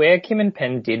 I swear Kim and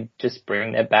Penn did just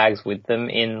bring their bags with them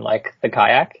in like the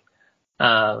kayak.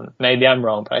 Maybe I'm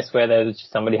wrong, but I swear there was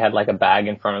just somebody had like a bag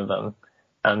in front of them.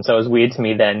 So it was weird to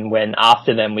me then when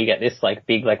after them we get this like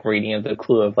big like reading of the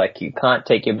clue of like you can't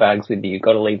take your bags with you, you've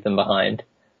got to leave them behind.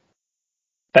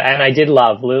 And I did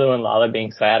love Lulu and Lala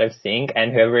being so out of sync,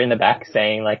 and whoever in the back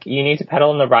saying like you need to pedal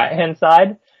on the right hand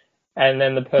side, and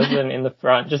then the person in the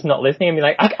front just not listening and be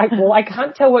like, I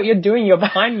can't tell what you're doing, you're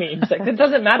behind me. It's like, that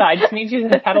doesn't matter, I just need you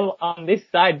to pedal on this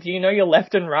side. Do you know your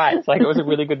left and right? It's like, it was a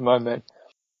really good moment.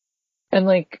 And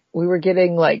like we were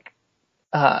getting like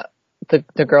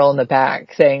the girl in the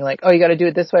back saying like, oh, you got to do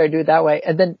it this way or do it that way.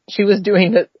 And then she was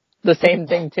doing the same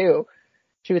thing too.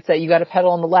 She would say, you got to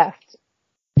pedal on the left.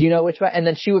 Do you know which way? And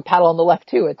then she would paddle on the left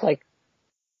too. It's like,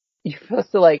 you're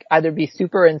supposed to like either be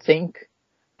super in sync,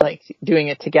 like doing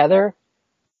it together,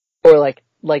 or like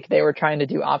they were trying to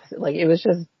do opposite. Like it was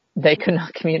just, they could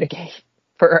not communicate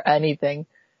for anything.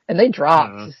 And they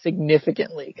dropped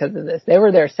significantly because of this. They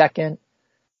were their second.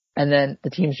 And then the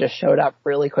teams just showed up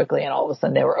really quickly, and all of a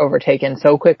sudden they were overtaken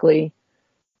so quickly.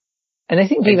 And they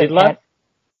seemed to even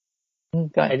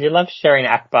I did love sharing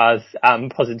Akbar's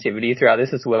positivity throughout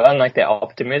this as well, and like their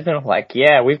optimism of like,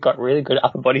 yeah, we've got really good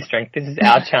upper body strength. This is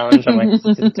our challenge. I'm like, this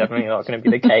is definitely not going to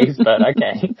be the case, but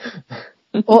okay.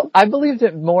 Well, I believed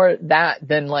it more that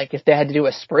than like if they had to do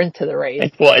a sprint to the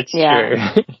race. Well, it's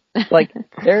true. Like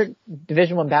they're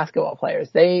Division I basketball players.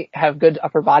 They have good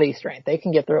upper body strength. They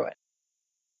can get through it.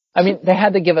 I mean, they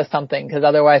had to give us something because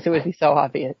otherwise it would be so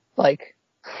obvious. Like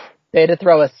they had to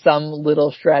throw us some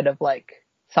little shred of like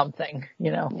something,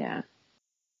 you know? Yeah.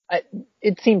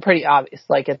 It seemed pretty obvious,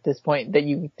 like at this point, that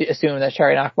you assume that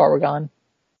Sherry and Akbar were gone.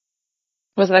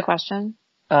 Was that a question?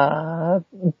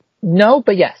 No,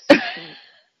 but yes.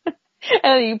 And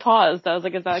then you paused. I was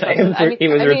like, is that a question? It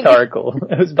was rhetorical.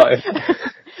 It was both.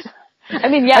 I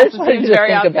mean, yes, it seems very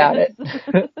think obvious. about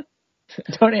it.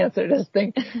 Don't answer. Just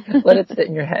think. Let it sit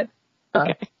in your head.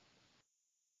 Okay.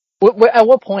 At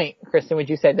what point, Kristen, would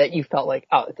you say that you felt like,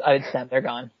 oh, it's them, they're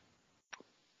gone?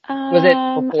 Was it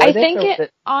before I this, think or was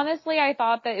it honestly, I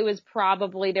thought that it was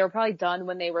they were probably done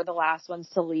when they were the last ones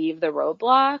to leave the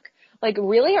roadblock. Like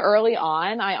really early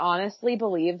on, I honestly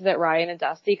believed that Ryan and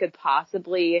Dusty could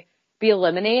possibly be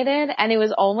eliminated, and it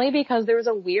was only because there was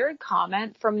a weird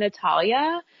comment from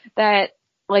Natalia that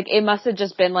like it must have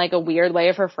just been like a weird way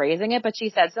of her phrasing it, but she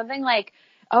said something like,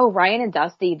 "Oh, Ryan and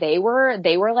Dusty, they were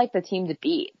like the team to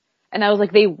beat." And I was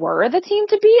like, they were the team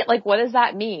to beat? Like, what does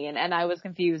that mean? And I was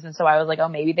confused. And so I was like, oh,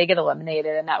 maybe they get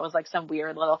eliminated. And that was like some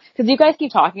weird little, cause you guys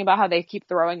keep talking about how they keep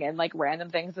throwing in like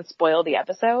random things that spoil the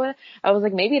episode. I was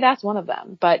like, maybe that's one of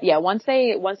them. But yeah, once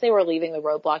they were leaving the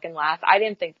roadblock in last, I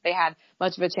didn't think they had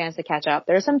much of a chance to catch up.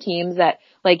 There's some teams that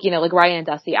like, you know, like Ryan and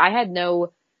Dusty, I had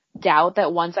no doubt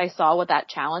that once I saw what that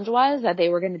challenge was, that they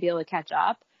were going to be able to catch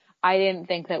up. I didn't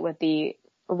think that with the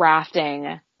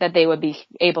rafting that they would be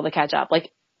able to catch up.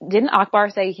 Like, didn't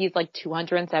Akbar say he's like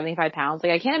 275 pounds?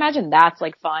 Like, I can't imagine that's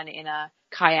like fun in a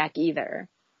kayak either.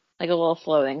 Like a little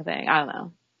floating thing. I don't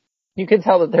know. You could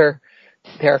tell that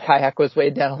their kayak was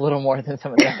weighed down a little more than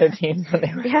some of the other teams when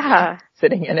they were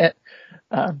sitting in it.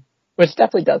 Which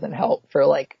definitely doesn't help for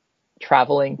like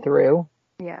traveling through.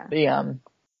 Yeah.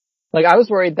 Like I was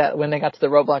worried that when they got to the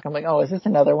roadblock, I'm like, oh, is this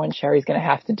another one Sherry's going to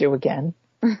have to do again?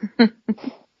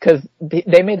 Because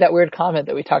they made that weird comment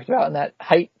that we talked about in that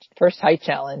first height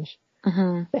challenge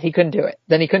that he couldn't do it.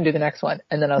 Then he couldn't do the next one.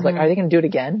 And then I was like, are they going to do it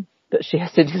again? That she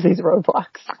has to do these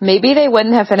roadblocks. Maybe they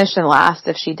wouldn't have finished in last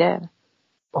if she did.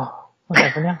 Oh,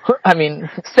 whatever now. I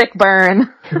mean, sick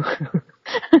burn.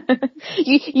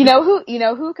 you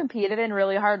know who competed in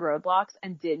really hard roadblocks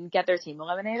and didn't get their team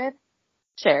eliminated?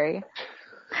 Sherry.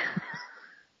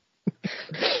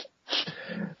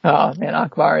 Oh man,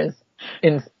 Akbar is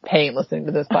in pain listening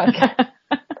to this podcast.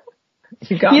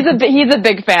 He's a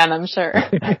big fan, I'm sure.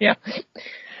 Yeah.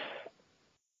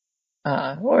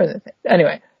 What was it?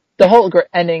 Anyway, the whole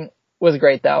ending was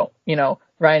great though. You know,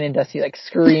 Ryan and Dusty like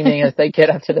screaming as they get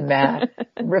up to the mat,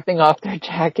 ripping off their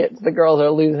jackets. The girls are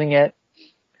losing it.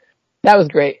 That was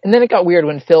great. And then it got weird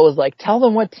when Phil was like, tell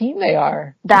them what team they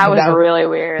are. That was really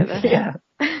weird. Yeah.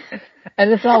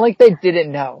 And it's not like they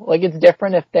didn't know. Like it's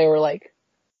different if they were like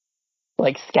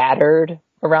scattered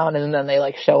around and then they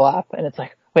like show up and it's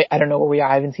like, wait, I don't know where we are.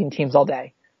 I haven't seen teams all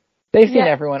day. They've seen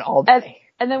everyone all day.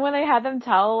 And then when they had them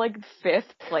tell like 5th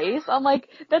place, I'm like,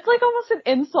 that's like almost an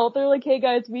insult. They're like, hey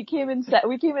guys, we came in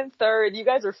 3rd. You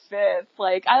guys are 5th.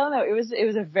 Like, I don't know. It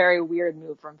was a very weird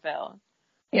move from Phil.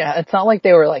 Yeah. It's not like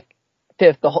they were like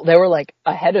 5th. They were like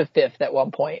ahead of 5th at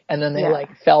one point and then they like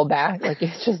fell back. Like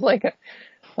it's just like a,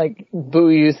 like boo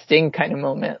you sting kind of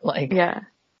moment. Like,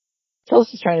 Phil's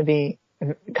just trying to be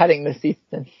cutting this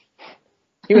season.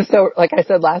 He was so, like I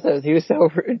said last episode, he was so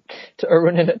rude to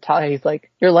Erwin and Natalia. He's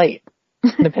like, you're late.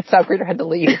 The pit stop greeter had to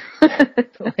leave.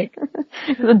 Like,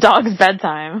 the dog's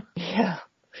bedtime. Yeah.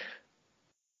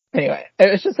 Anyway,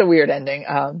 it was just a weird ending.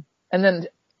 And then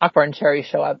Akbar and Sherry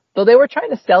show up. Though they were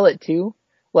trying to sell it too.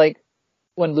 Like,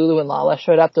 when Lulu and Lala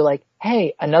showed up, they're like,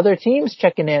 hey, another team's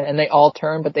checking in. And they all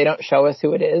turn, but they don't show us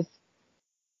who it is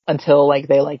until like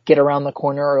they like get around the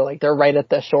corner or like they're right at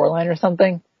the shoreline or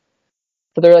something.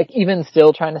 So they're like even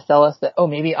still trying to sell us that, oh,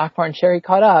 maybe Akbar and Sherry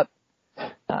caught up.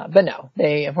 But no,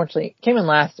 they unfortunately came in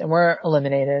last and were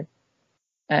eliminated.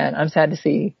 And I'm sad to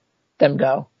see them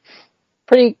go.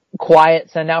 Pretty quiet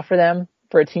send out for them,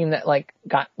 for a team that like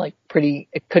got like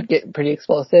it could get pretty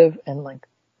explosive and like,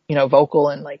 you know, vocal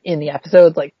and like in the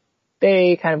episodes. Like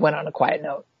they kind of went on a quiet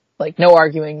note. Like no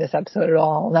arguing this episode at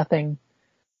all, nothing.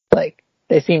 Like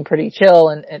they seemed pretty chill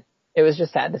and it was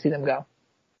just sad to see them go.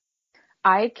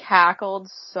 I cackled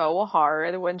so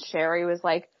hard when Sherry was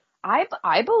like,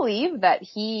 I believe that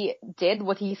he did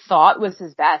what he thought was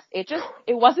his best. It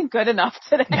wasn't good enough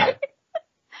today.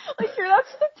 Like, you're not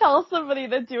supposed to tell somebody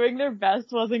that doing their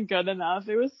best wasn't good enough.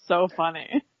 It was so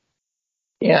funny.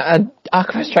 Yeah,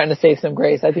 Aqua was trying to save some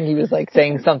grace. I think he was like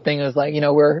saying something. It was like,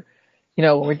 we're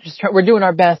we're doing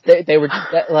our best. They were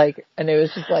just like, and it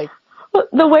was just like,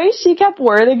 the way she kept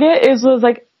wording it was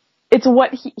like, it's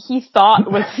what he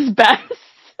thought was his best.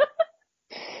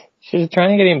 She was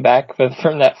trying to get him back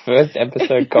from that first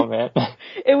episode comment.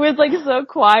 It was like so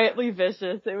quietly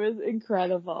vicious. It was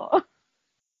incredible.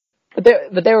 But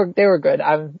they were good.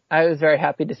 I was very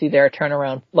happy to see their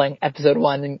turnaround, like episode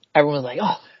 1, and everyone was like,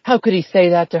 "Oh, how could he say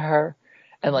that to her?"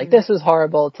 And like, this was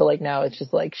horrible. To like now, it's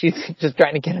just like she's just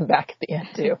trying to get him back at the end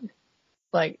too.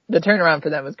 Like, the turnaround for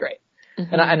them was great,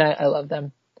 and I love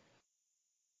them.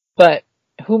 But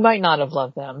who might not have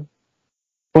loved them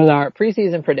with our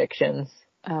preseason predictions?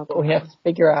 We have to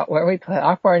figure out where we put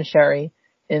Akbar and Sherry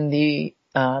in the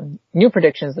new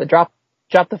predictions, the drop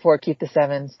the 4, keep the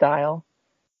 7 style.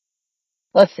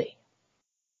 Let's see.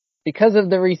 Because of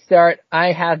the restart,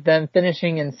 I have them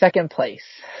finishing in 2nd place.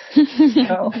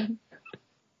 So,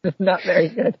 it's not very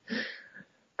good.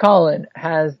 Colin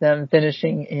has them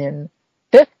finishing in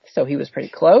 5th, so he was pretty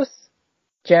close.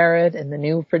 Jared, in the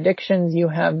new predictions, you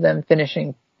have them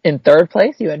finishing in 3rd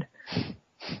place. You had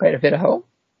quite a bit of hope.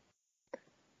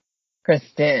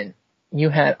 Kristen, you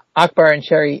had Akbar and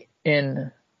Sherry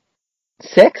in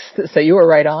 6th, so you were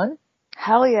right on.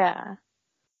 Hell yeah.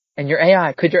 And your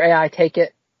AI, could your AI take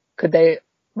it? Could they,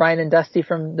 Ryan and Dusty,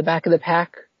 from the back of the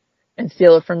pack and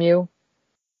steal it from you?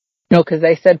 No, because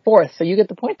they said 4th, so you get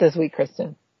the point this week,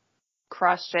 Kristen.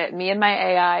 Crushed it. Me and my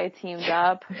AI teamed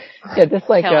up. Yeah, just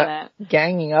like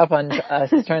ganging up on us,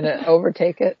 trying to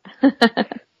overtake it.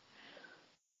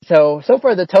 So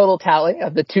far the total tally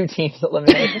of the 2 teams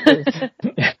eliminated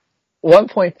is 1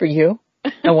 point for you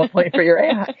and 1 point for your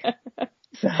AI.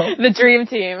 So the dream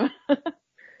team.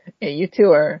 Yeah, you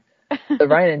two are the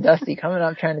Ryan and Dusty coming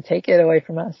up trying to take it away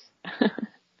from us.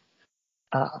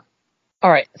 All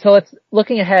right, so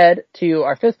looking ahead to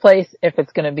our 5th place. If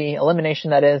it's going to be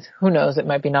elimination, that is, who knows? It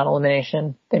might be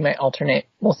non-elimination. They might alternate.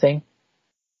 We'll see.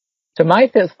 So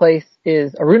my 5th place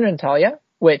is Aruna and Talia,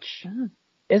 which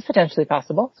is potentially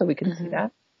possible, so we can see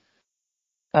that.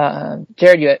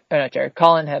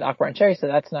 Colin had Akbar and Sherry, so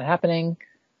that's not happening.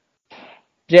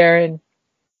 Jared,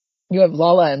 you have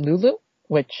Lala and Lulu,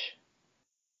 which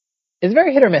is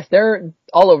very hit or miss. They're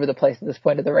all over the place at this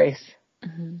point of the race.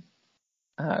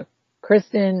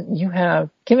 Kristen, you have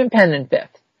Kim and Penn in 5th.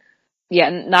 Yeah,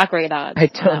 not great odds. I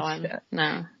don't see that.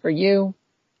 No. For you,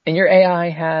 and your AI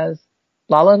has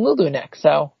Lala and Lulu next,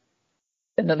 so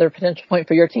another potential point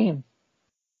for your team.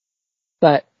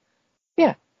 But,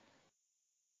 yeah.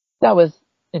 That was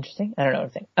interesting. I don't know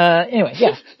what to think. Anyway,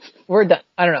 yeah. We're done.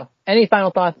 I don't know. Any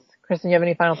final thoughts? Kristen, you have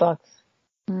any final thoughts?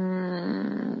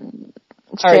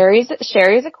 Sherry's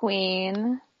a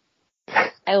queen.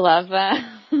 I love that.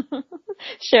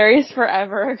 Sherry's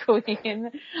forever a queen.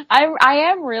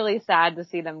 I am really sad to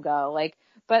see them go.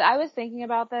 But I was thinking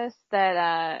about this,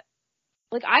 that,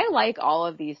 I like all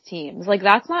of these teams.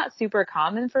 That's not super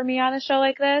common for me on a show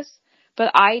like this,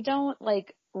 but I don't,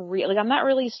 I'm not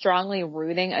really strongly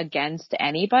rooting against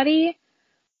anybody,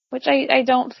 which I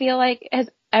don't feel like has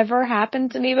ever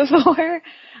happened to me before.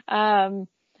 I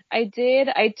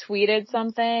tweeted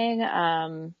something,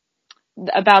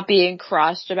 about being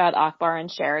crushed about Akbar and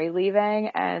Sherry leaving,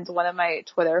 and one of my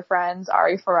Twitter friends,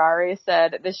 Ari Ferrari,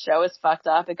 said, "This show is fucked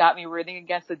up. It got me rooting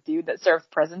against a dude that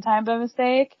served prison time by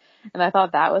mistake." And I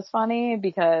thought that was funny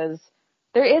because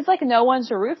there is no one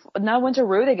to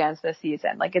root against this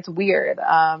season. It's weird.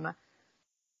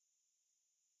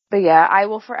 But yeah, I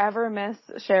will forever miss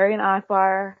Sherry and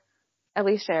Akbar. At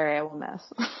least Sherry I will miss.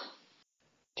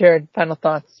 Jared, final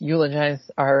thoughts.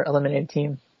 Eulogize our eliminated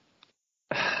team.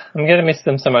 I'm going to miss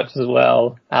them so much as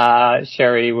well.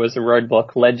 Sherry was a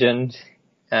Roadblock legend,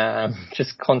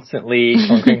 just constantly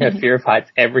conquering her fear of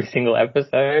heights every single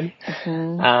episode.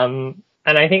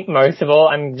 And I think most of all,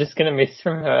 I'm just going to miss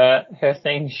from her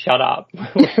saying shut up,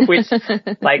 which,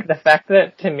 the fact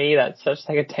that, to me, that's such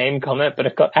a tame comment, but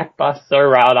it got Akbar so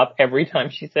riled up every time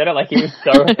she said it. He was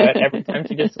so hurt every time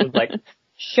she just was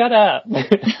shut up.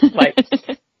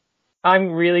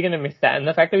 I'm really going to miss that. And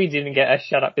the fact that we didn't get a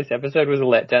shut up this episode was a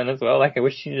letdown as well. I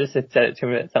wish she just had said it to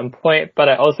him at some point. But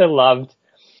I also loved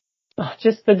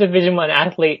just the Division 1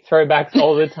 athlete throwbacks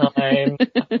all the time.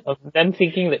 Them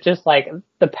thinking that just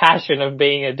the passion of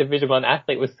being a Division 1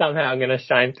 athlete was somehow going to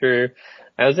shine through.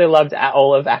 I also loved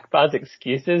all of Akbar's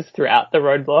excuses throughout the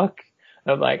Roadblock.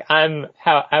 of like, I'm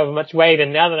how much weight,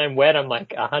 and now that I'm wet, I'm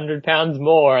like 100 pounds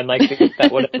more, and like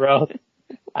that whatever else.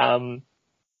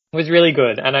 Was really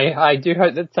good, and I do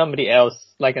hope that somebody else,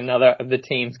 like another of the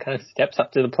teams, kind of steps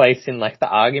up to the place in like the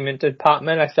argument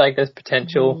department. I feel like there's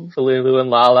potential for Lulu and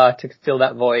Lala to fill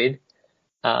that void.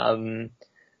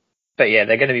 But yeah,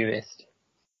 they're going to be missed.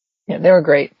 Yeah, they were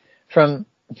great. From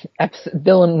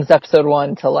villains episode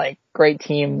 1 to like great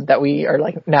team that we are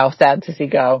like now sad to see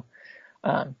go.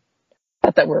 Not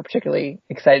that we're particularly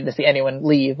excited to see anyone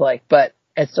leave, like, but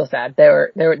it's still sad. They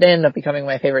ended up becoming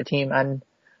my favorite team, and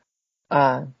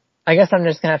I guess I'm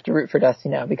just gonna have to root for Dusty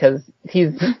now because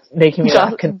he's making me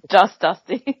laugh. Just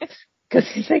Dusty. Because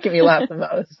he's making me laugh the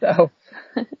most. So,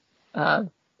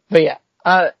 but yeah,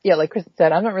 like Kristen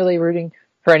said, I'm not really rooting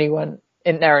for anyone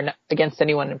or against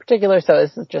anyone in particular. So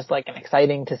this is just like an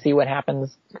exciting to see what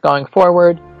happens going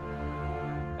forward.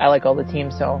 I like all the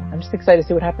teams, so I'm just excited to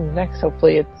see what happens next.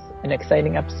 Hopefully it's an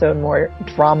exciting episode, more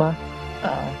drama.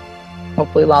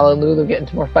 Hopefully Lala and Lulu get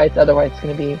into more fights. Otherwise it's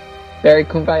going to be very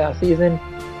kumbaya season.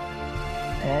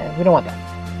 And we don't want that.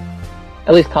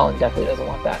 At least Colin definitely doesn't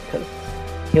want that because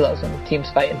he loves when teams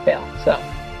fight and fail. So,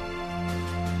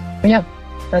 but yeah,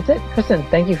 that's it. Kristen,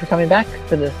 thank you for coming back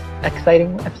for this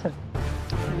exciting episode.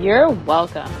 You're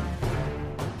welcome.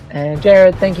 And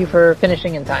Jared, thank you for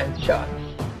finishing in time to show up.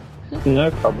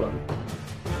 No problem.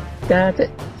 That's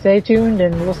it. Stay tuned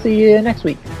and we'll see you next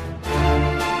week.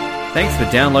 Thanks for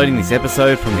downloading this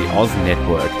episode from the Oz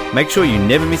Network. Make sure you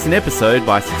never miss an episode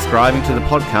by subscribing to the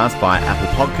podcast via Apple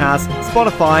Podcasts,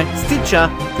 Spotify, Stitcher,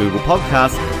 Google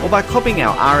Podcasts, or by copying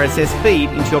our RSS feed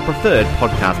into your preferred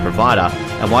podcast provider.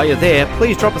 And while you're there,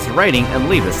 please drop us a rating and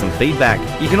leave us some feedback.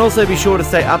 You can also be sure to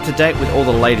stay up to date with all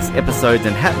the latest episodes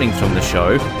and happenings from the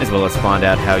show, as well as find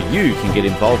out how you can get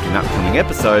involved in upcoming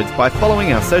episodes by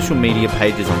following our social media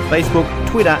pages on Facebook,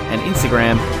 Twitter, and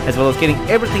Instagram, as well as getting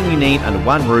everything you need under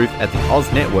one roof at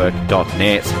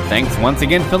theoznetwork.net. Thanks once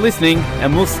again for listening,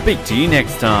 and we'll speak to you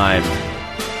next time.